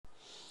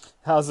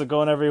How's it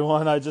going,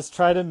 everyone? I just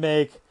tried to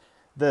make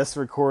this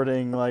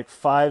recording like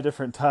 5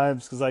 different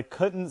times because I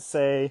couldn't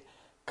say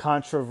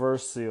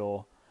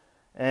controversial.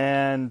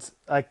 And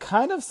I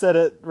kind of said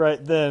it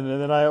right then,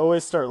 and then I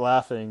always start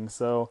laughing.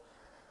 So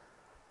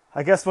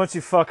I guess once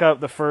you fuck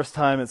up the first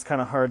time, it's kind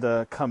of hard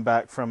to come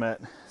back from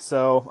it.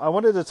 So I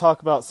wanted to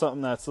talk about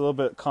something that's a little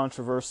bit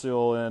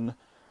controversial in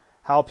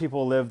how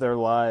people live their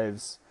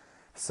lives.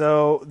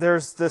 So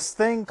there's this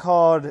thing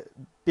called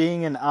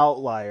being an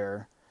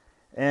outlier.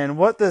 And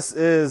what this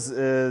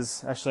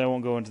is actually I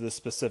won't go into the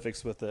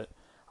specifics with it.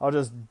 I'll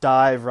just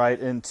dive right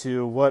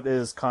into what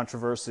is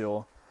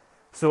controversial.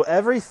 So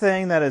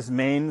everything that is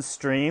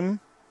mainstream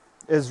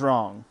is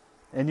wrong,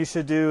 and you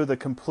should do the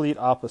complete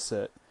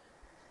opposite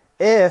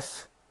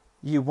if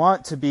you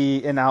want to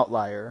be an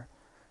outlier.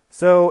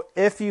 So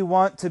if you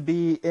want to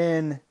be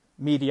in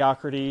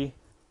mediocrity,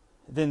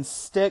 then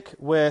stick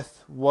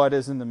with what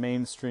is in the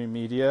mainstream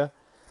media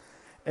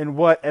and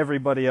what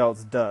everybody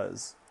else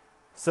does.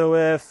 So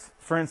if,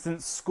 for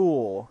instance,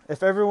 school,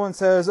 if everyone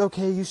says,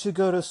 okay, you should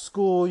go to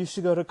school, you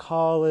should go to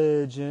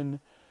college, and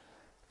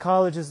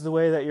college is the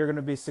way that you're going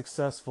to be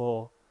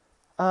successful.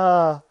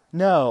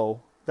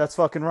 No, that's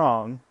fucking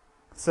wrong.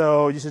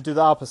 So you should do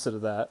the opposite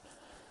of that.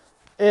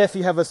 If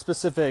you have a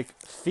specific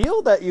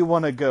field that you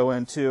want to go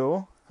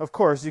into, of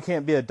course, you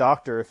can't be a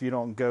doctor if you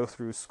don't go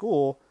through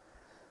school.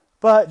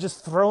 But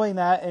just throwing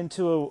that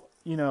into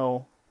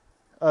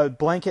a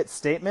blanket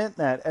statement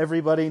that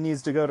everybody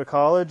needs to go to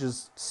college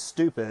is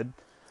stupid.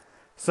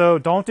 So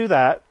don't do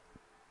that.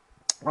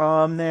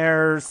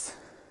 Let's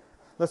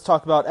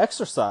talk about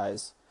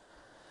exercise.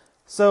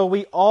 So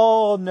we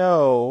all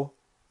know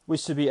we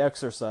should be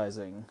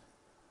exercising,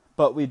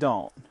 but we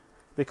don't.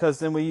 Because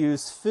then we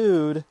use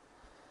food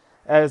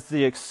as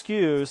the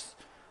excuse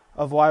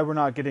of why we're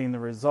not getting the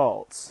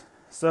results.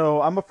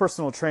 So I'm a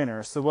personal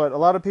trainer. So what a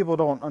lot of people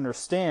don't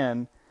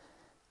understand,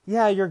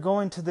 yeah, you're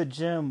going to the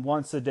gym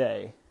once a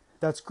day.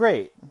 That's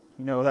great.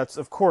 That's,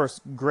 of course,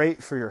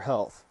 great for your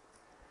health.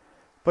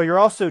 But you're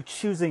also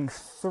choosing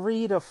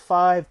 3 to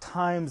 5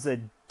 times a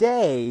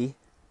day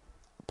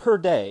per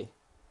day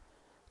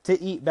to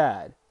eat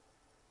bad.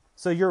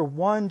 So your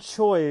one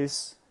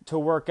choice to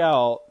work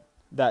out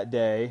that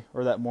day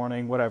or that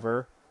morning,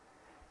 whatever,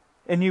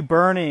 and you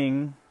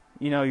burning,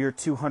 your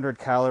 200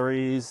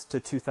 calories to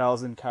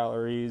 2,000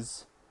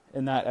 calories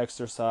in that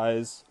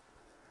exercise,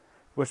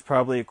 which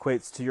probably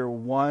equates to your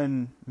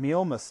one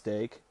meal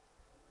mistake.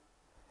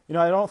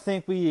 I don't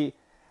think we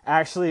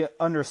actually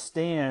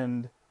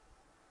understand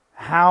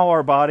how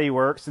our body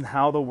works and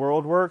how the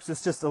world works.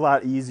 It's just a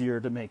lot easier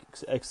to make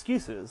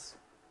excuses.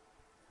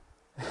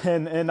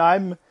 And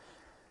I'm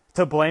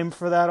to blame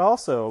for that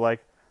also.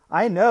 Like,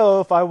 I know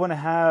if I want to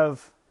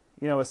have,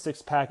 a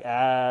 6-pack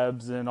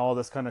abs and all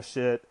this kind of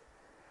shit,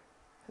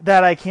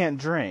 that I can't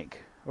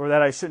drink, or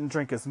that I shouldn't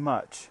drink as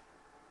much.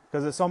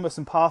 Because it's almost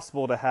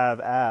impossible to have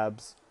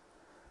abs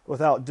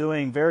without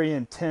doing very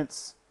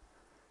intense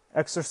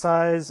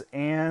exercise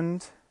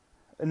and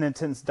an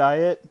intense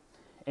diet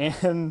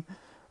and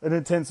an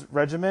intense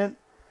regimen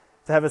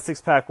to have a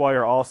 6-pack while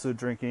you're also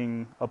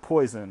drinking a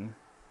poison,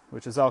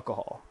 which is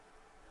alcohol.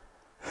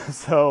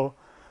 So,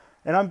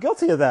 and I'm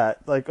guilty of that,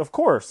 of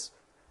course.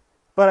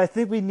 But I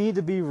think we need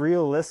to be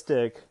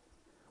realistic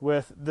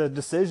with the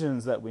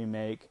decisions that we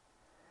make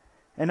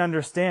and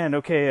understand,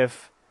 okay,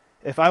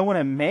 if I want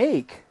to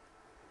make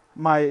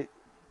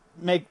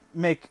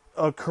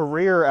a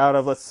career out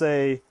of, let's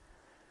say,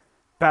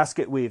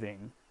 basket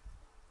weaving,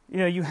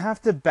 you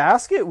have to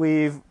basket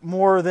weave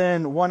more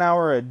than 1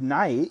 hour a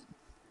night.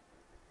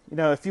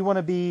 If you want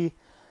to be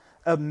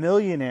a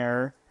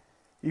millionaire,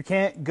 you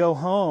can't go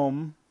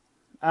home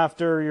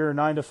after your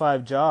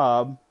 9-to-5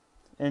 job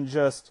and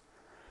just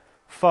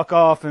fuck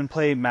off and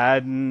play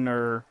Madden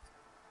or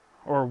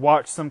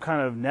watch some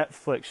kind of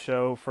Netflix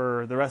show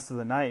for the rest of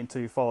the night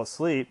until you fall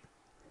asleep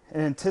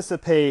and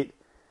anticipate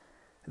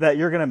that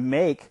you're going to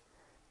make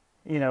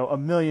 $1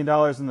 million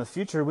in the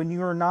future when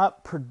you are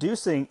not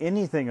producing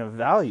anything of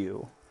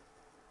value.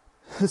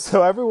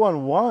 So everyone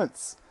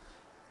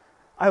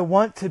I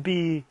want to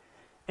be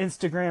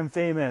Instagram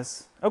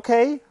famous.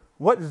 Okay,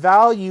 what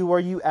value are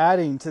you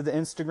adding to the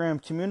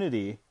Instagram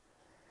community?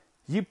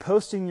 You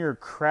posting your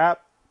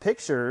crap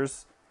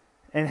pictures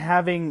and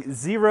having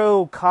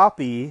 0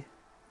 copy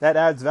that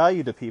adds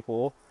value to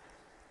people,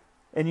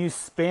 and you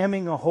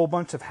spamming a whole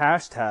bunch of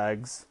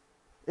hashtags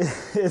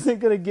isn't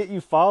going to get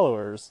you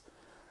followers.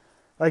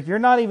 You're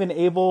not even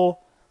able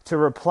to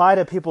reply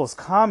to people's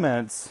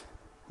comments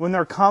when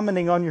they're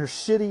commenting on your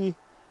shitty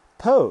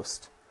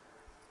post.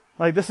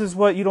 This is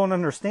what you don't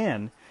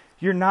understand.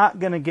 You're not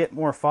going to get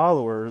more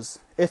followers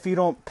if you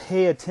don't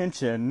pay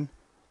attention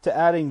to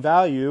adding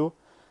value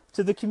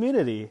to the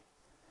community.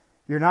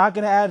 You're not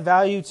going to add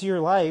value to your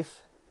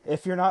life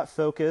if you're not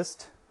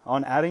focused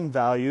on adding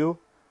value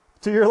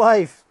to your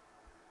life.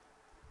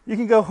 You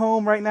can go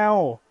home right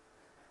now,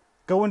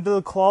 go into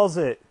the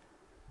closet,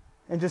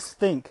 and just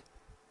think.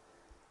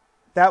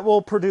 That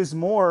will produce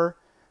more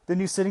than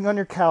you sitting on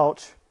your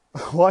couch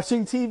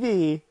watching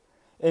TV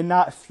and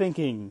not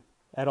thinking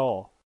at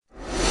all.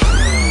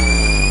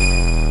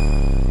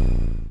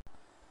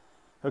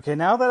 Okay,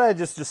 now that I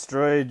just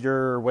destroyed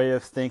your way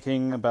of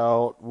thinking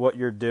about what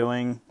you're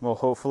doing, well,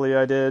 hopefully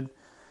I did.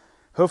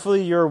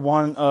 Hopefully you're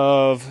one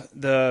of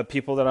the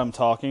people that I'm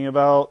talking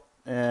about,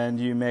 and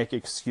you make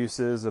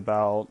excuses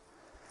about,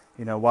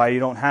 why you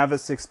don't have a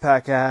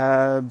six-pack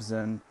abs,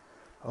 and,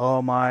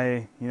 oh,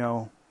 my,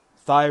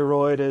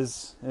 thyroid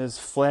is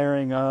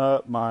flaring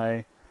up,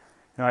 I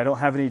don't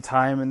have any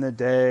time in the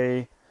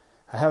day,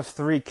 I have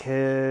 3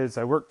 kids,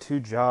 I work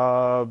 2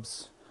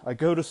 jobs, I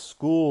go to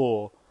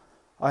school,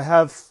 I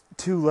have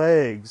 2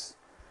 legs,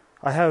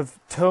 I have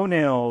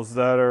toenails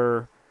that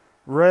are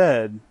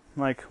red.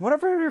 Like,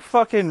 whatever your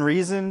fucking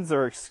reasons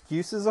or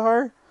excuses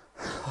are,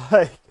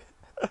 like,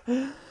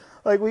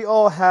 like we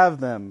all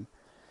have them.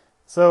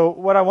 So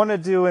what I want to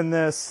do in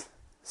this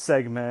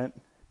segment,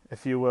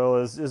 if you will,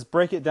 is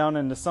break it down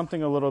into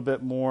something a little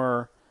bit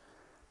more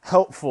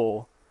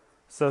helpful.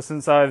 So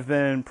since I've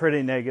been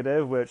pretty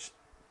negative, which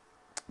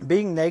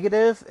being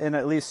negative and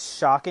at least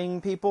shocking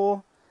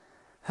people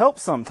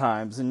helps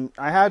sometimes. And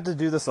I had to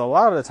do this a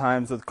lot of the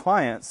times with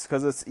clients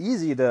because it's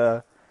easy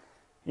to,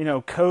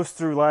 coast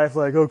through life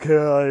like,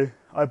 okay,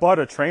 I bought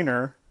a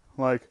trainer.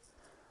 Like,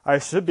 I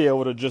should be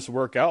able to just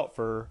work out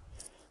for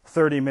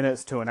 30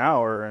 minutes to an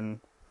hour.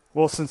 And,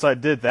 well, since I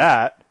did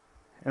that,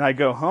 and I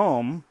go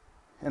home,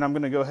 and I'm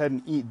going to go ahead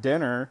and eat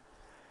dinner,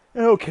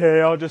 and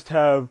okay, I'll just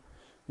have,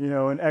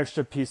 an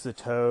extra piece of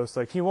toast.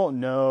 Like, he won't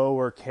know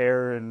or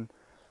care, and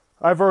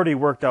I've already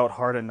worked out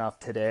hard enough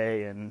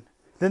today. And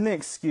then the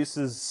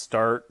excuses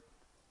start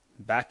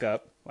back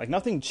up. Like,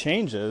 nothing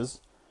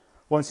changes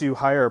once you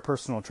hire a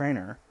personal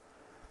trainer.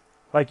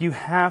 Like, you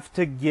have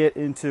to get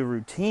into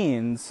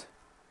routines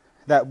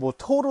that will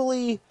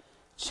totally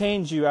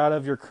change you out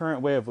of your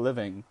current way of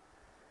living.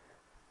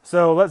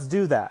 So let's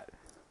do that.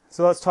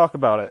 So let's talk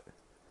about it.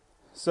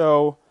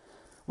 So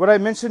what I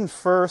mentioned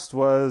first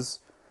was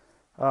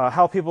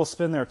how people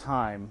spend their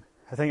time.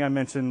 I think I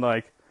mentioned,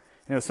 like,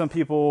 some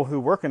people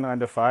who work a 9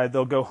 to 5,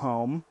 they'll go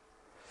home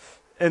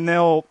and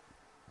they'll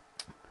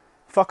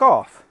fuck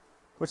off,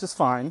 which is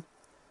fine.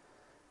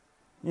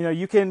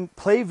 You can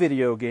play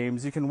video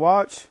games, you can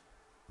watch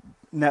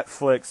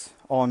Netflix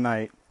all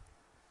night,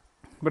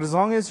 but as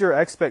long as your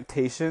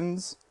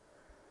expectations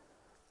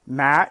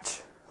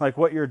match, like,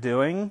 what you're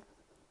doing,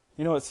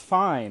 it's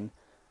fine.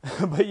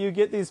 But you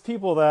get these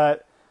people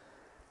that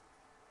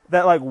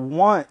like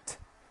want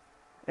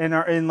and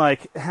are in,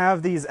 like,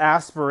 have these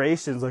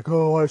aspirations, like,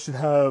 oh, I should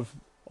have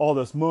all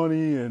this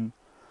money and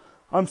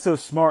I'm so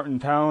smart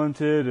and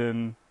talented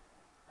and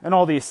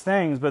all these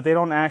things, but they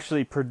don't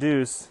actually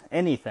produce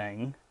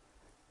anything.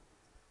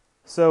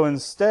 So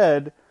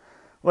instead,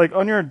 like,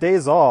 on your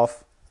days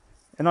off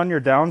and on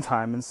your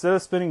downtime, instead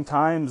of spending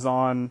times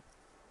on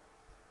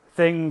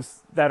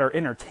things that are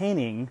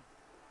entertaining,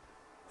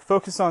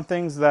 focus on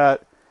things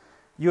that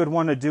you would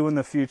want to do in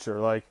the future.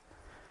 Like,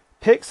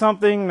 pick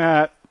something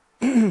that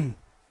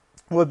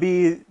would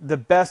be the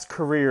best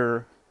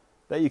career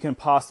that you can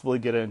possibly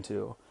get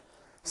into.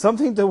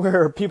 Something to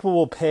where people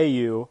will pay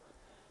you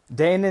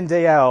day in and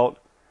day out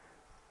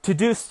to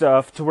do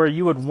stuff to where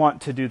you would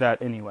want to do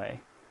that anyway.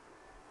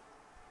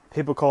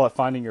 People call it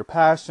finding your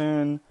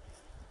passion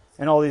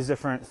and all these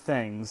different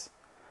things.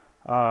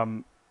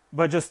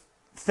 But just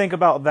think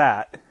about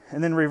that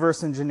and then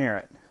reverse engineer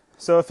it.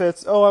 So if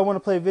it's, oh, I want to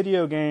play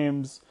video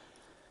games,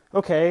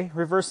 okay,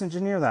 reverse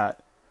engineer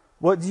that.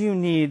 What do you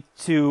need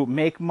to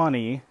make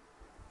money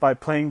by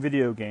playing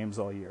video games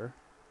all year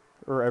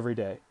or every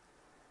day?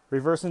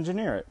 Reverse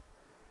engineer it.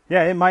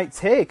 Yeah, it might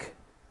take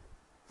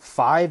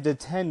 5 to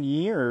 10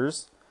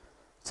 years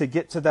to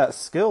get to that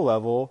skill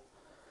level,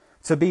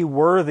 to be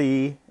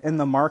worthy in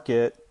the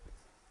market,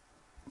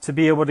 to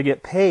be able to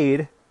get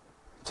paid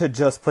to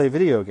just play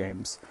video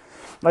games.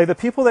 Like, the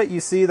people that you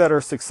see that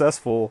are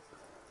successful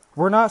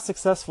were not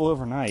successful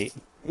overnight,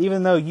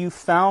 even though you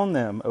found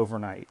them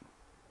overnight.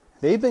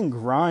 They've been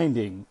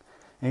grinding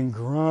and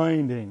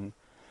grinding.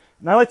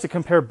 And I like to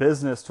compare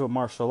business to a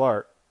martial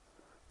art.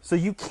 So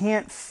you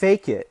can't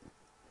fake it.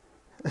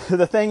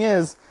 The thing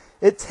is,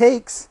 it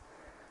takes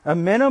a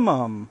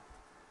minimum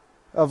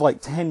of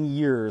like 10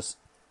 years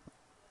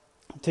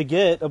to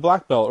get a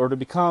black belt or to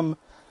become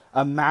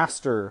a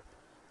master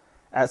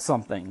at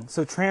something.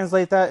 So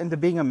translate that into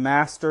being a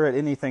master at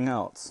anything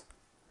else.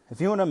 If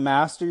you want to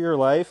master your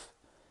life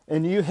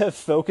and you have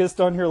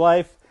focused on your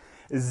life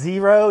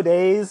 0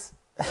 days,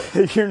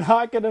 you're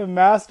not going to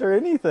master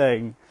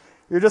anything.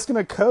 You're just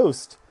going to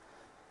coast.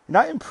 You're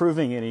not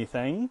improving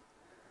anything.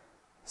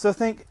 So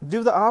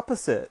do the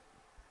opposite.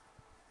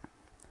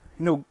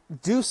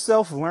 Do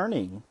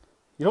self-learning.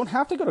 You don't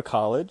have to go to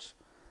college.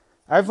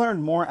 I've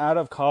learned more out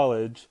of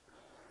college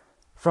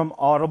from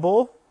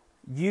Audible,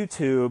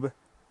 YouTube,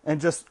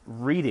 and just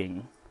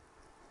reading.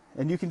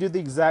 And you can do the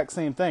exact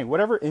same thing.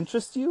 Whatever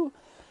interests you,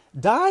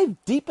 dive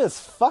deep as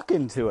fuck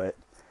into it.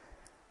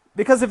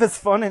 Because if it's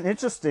fun and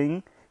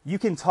interesting, you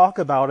can talk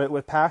about it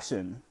with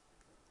passion.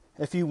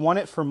 If you want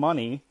it for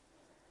money,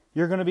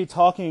 you're going to be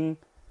talking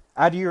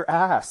out of your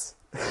ass.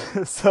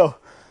 So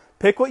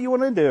pick what you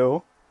want to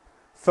do,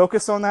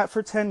 focus on that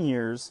for 10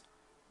 years,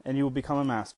 and you will become a master.